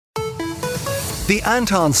The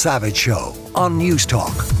Anton Savage Show on News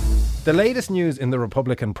Talk. The latest news in the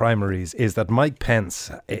Republican primaries is that Mike Pence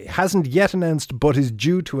hasn't yet announced but is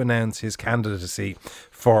due to announce his candidacy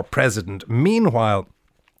for president. Meanwhile,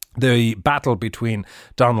 the battle between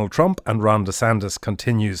Donald Trump and Ron DeSantis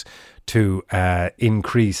continues to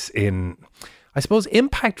increase in, I suppose,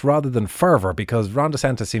 impact rather than fervour, because Ron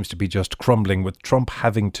DeSantis seems to be just crumbling, with Trump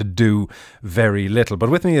having to do very little. But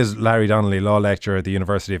with me is Larry Donnelly, law lecturer at the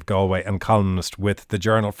University of Galway and columnist with The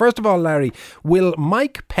Journal. First of all, Larry, will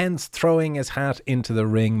Mike Pence throwing his hat into the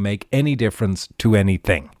ring make any difference to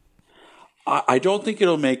anything? I don't think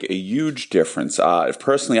it'll make a huge difference.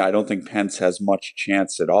 Personally, I don't think Pence has much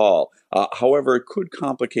chance at all. However, it could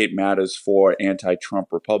complicate matters for anti-Trump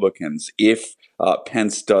Republicans. If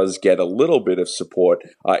Pence does get a little bit of support,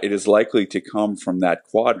 it is likely to come from that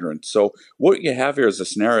quadrant. So what you have here is a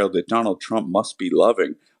scenario that Donald Trump must be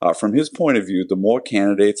loving. From his point of view, the more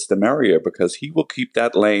candidates, the merrier, because he will keep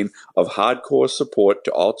that lane of hardcore support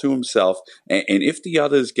all to himself. And if the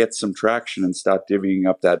others get some traction and start divvying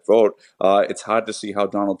up that vote, it's hard to see how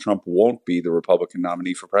Donald Trump won't be the Republican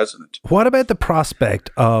nominee for president. What about the prospect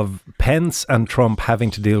of Pence and Trump having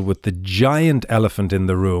to deal with the giant elephant in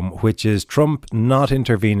the room, which is Trump not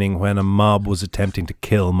intervening when a mob was attempting to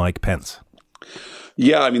kill Mike Pence?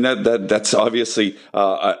 Yeah, I mean that's obviously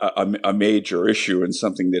a major issue, and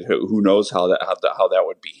something that who knows how that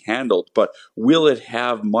would be handled. But will it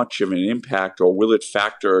have much of an impact, or will it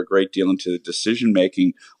factor a great deal into the decision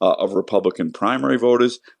making of Republican primary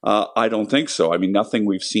voters? I don't think so. I mean, nothing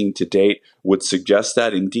we've seen to date would suggest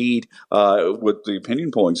that. Indeed, what the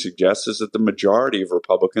opinion polling suggests is that the majority of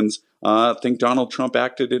Republicans think Donald Trump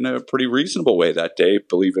acted in a pretty reasonable way that day,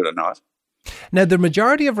 believe it or not. Now, the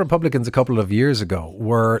majority of Republicans a couple of years ago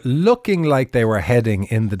were looking like they were heading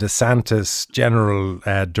in the DeSantis general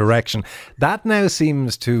direction. That now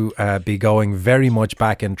seems to be going very much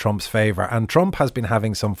back in Trump's favour, and Trump has been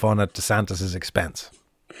having some fun at DeSantis' expense.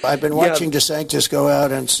 I've been watching DeSantis go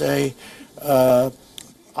out and say,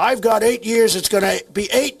 I've got 8 years, it's going to be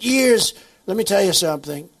 8 years. Let me tell you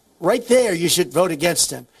something. Right there, you should vote against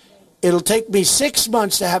him. It'll take me 6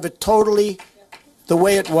 months to have it totally the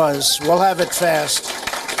way it was. We'll have it fast.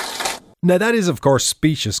 Now, that is, of course,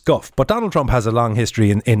 specious guff, but Donald Trump has a long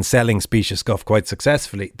history in selling specious guff quite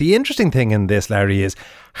successfully. The interesting thing in this, Larry, is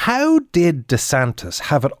how did DeSantis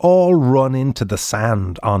have it all run into the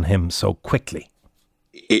sand on him so quickly?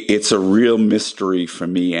 It's a real mystery for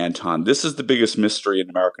me, Anton. This is the biggest mystery in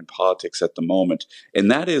American politics at the moment. And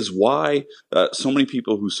that is why so many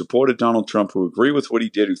people who supported Donald Trump, who agree with what he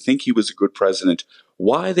did, who think he was a good president,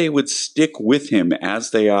 why they would stick with him as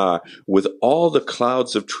they are, with all the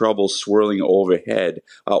clouds of trouble swirling overhead.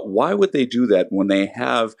 Why would they do that when they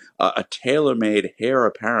have a tailor-made heir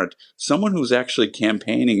apparent, someone who's actually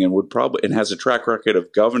campaigning and has a track record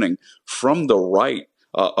of governing from the right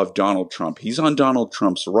of Donald Trump? He's on Donald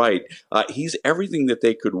Trump's right. He's everything that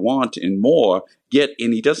they could want and more.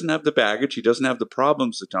 And he doesn't have the baggage. He doesn't have the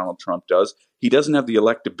problems that Donald Trump does. He doesn't have the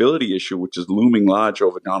electability issue, which is looming large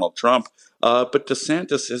over Donald Trump. But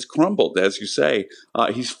DeSantis has crumbled, as you say.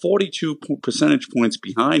 He's 42 percentage points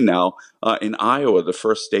behind now in Iowa, the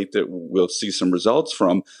first state that we'll see some results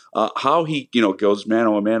from. How he goes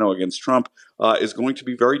mano a mano against Trump is going to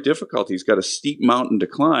be very difficult. He's got a steep mountain to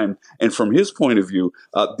climb. And from his point of view,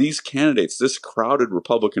 these candidates, this crowded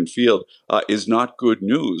Republican field is not good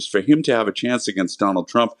news. For him to have a chance against Donald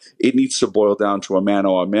Trump, it needs to boil down to a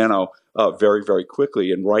mano very, very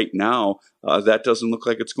quickly. And right now, that doesn't look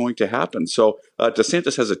like it's going to happen. So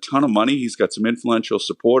DeSantis has a ton of money. He's got some influential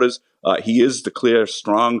supporters. He is the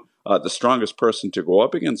strongest person to go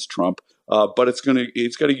up against Trump. But it's got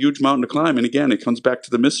a huge mountain to climb. And again, it comes back to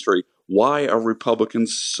the mystery. Why are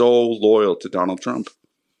Republicans so loyal to Donald Trump?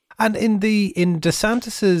 And in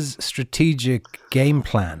DeSantis's strategic game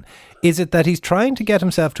plan, is it that he's trying to get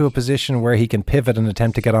himself to a position where he can pivot and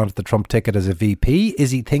attempt to get onto the Trump ticket as a VP? Is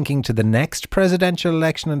he thinking to the next presidential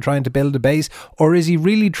election and trying to build a base? Or is he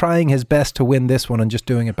really trying his best to win this one and just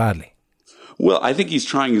doing it badly? Well, I think he's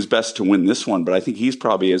trying his best to win this one, but I think he's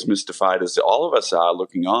probably as mystified as all of us are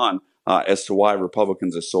looking on as to why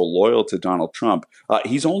Republicans are so loyal to Donald Trump.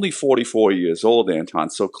 He's only 44 years old, Anton,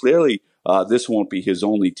 so clearly this won't be his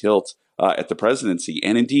only tilt at the presidency.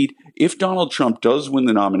 And indeed, if Donald Trump does win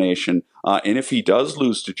the nomination, and if he does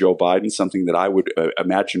lose to Joe Biden, something that I would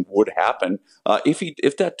imagine would happen,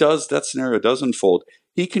 if that scenario does unfold,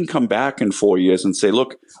 he can come back in 4 years and say,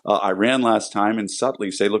 look, I ran last time, and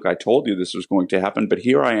subtly say, look, I told you this was going to happen, but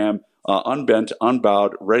here I am, unbent,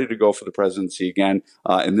 unbowed, ready to go for the presidency again,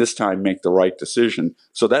 and this time make the right decision.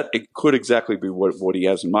 So that it could exactly be what he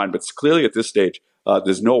has in mind. But clearly at this stage,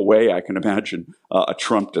 there's no way I can imagine a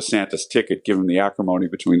Trump-DeSantis ticket given the acrimony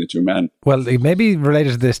between the two men. Well, maybe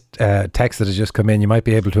related to this text that has just come in, you might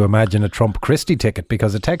be able to imagine a Trump-Christie ticket,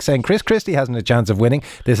 because a text saying Chris Christie hasn't a chance of winning.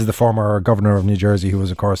 This is the former governor of New Jersey who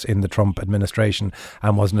was, of course, in the Trump administration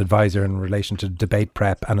and was an advisor in relation to debate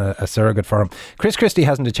prep and a surrogate for him. Chris Christie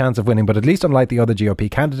hasn't a chance of winning, but at least unlike the other GOP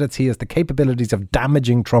candidates, he has the capabilities of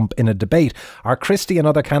damaging Trump in a debate. Are Christie and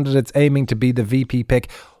other candidates aiming to be the VP pick?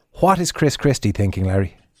 What is Chris Christie thinking,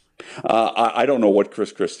 Larry? I don't know what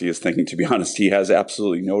Chris Christie is thinking, to be honest. He has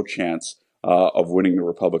absolutely no chance of winning the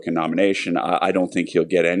Republican nomination. I don't think he'll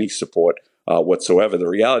get any support whatsoever. The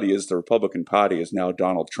reality is the Republican Party is now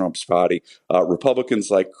Donald Trump's party.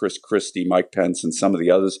 Republicans like Chris Christie, Mike Pence, and some of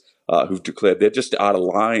the others who've declared, they're just out of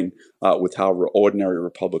line with how ordinary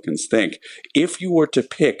Republicans think. If you were to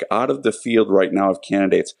pick out of the field right now of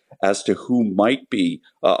candidates as to who might be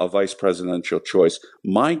a vice presidential choice,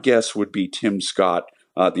 my guess would be Tim Scott,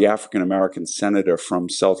 the African-American senator from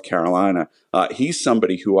South Carolina. He's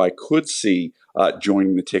somebody who I could see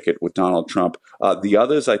joining the ticket with Donald Trump. The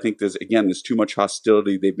others, I think there's too much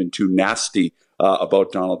hostility. They've been too nasty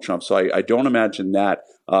about Donald Trump. So I don't imagine that.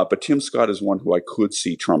 But Tim Scott is one who I could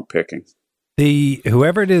see Trump picking.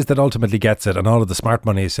 Whoever it is that ultimately gets it, and all of the smart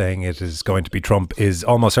money is saying it is going to be Trump, is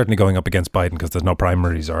almost certainly going up against Biden because there's no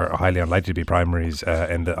primaries, or highly unlikely to be primaries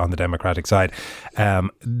on the Democratic side.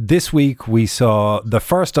 This week we saw the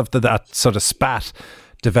first of that sort of spat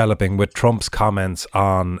developing with Trump's comments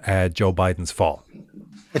on Joe Biden's fall.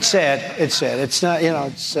 It's sad. It's not,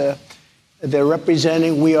 they're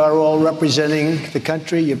representing, we are all representing the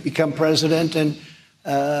country. You become president and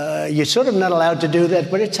you're sort of not allowed to do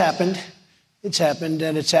that, but it's happened. It's happened,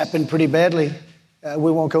 and it's happened pretty badly.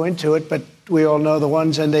 We won't go into it, but we all know the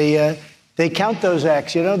ones, and they count those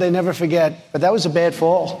acts, they never forget. But that was a bad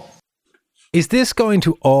fall. Is this going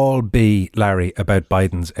to all be, Larry, about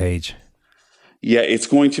Biden's age? Yeah, it's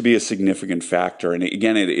going to be a significant factor. And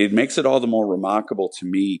again, it makes it all the more remarkable to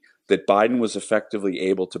me that Biden was effectively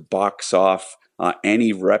able to box off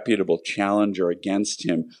any reputable challenger against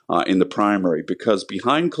him in the primary, because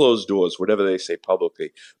behind closed doors, whatever they say publicly,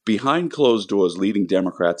 behind closed doors, leading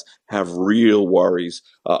Democrats have real worries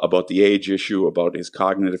about the age issue, about his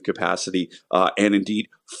cognitive capacity, and indeed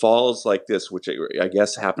falls like this, which I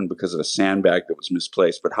guess happened because of a sandbag that was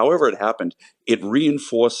misplaced. But however it happened, it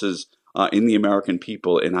reinforces in the American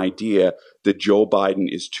people an idea that Joe Biden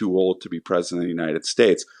is too old to be president of the United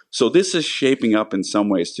States. So this is shaping up in some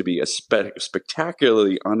ways to be a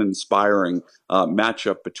spectacularly uninspiring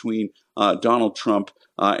matchup between Donald Trump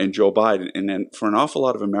and Joe Biden. And then for an awful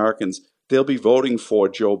lot of Americans, they'll be voting for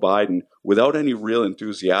Joe Biden without any real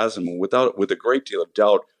enthusiasm and with a great deal of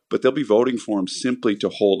doubt, but they'll be voting for him simply to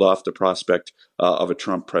hold off the prospect of a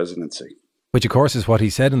Trump presidency. Which, of course, is what he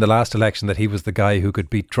said in the last election, that he was the guy who could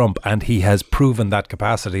beat Trump, and he has proven that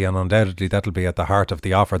capacity, and undoubtedly that'll be at the heart of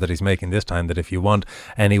the offer that he's making this time, that if you want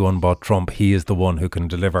anyone but Trump, he is the one who can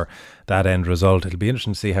deliver that end result. It'll be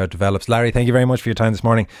interesting to see how it develops. Larry, thank you very much for your time this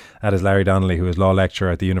morning. That is Larry Donnelly, who is law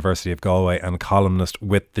lecturer at the University of Galway and columnist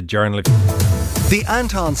with The Journal. The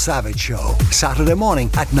Anton Savage Show, Saturday morning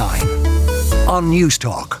at 9 on News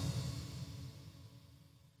Talk.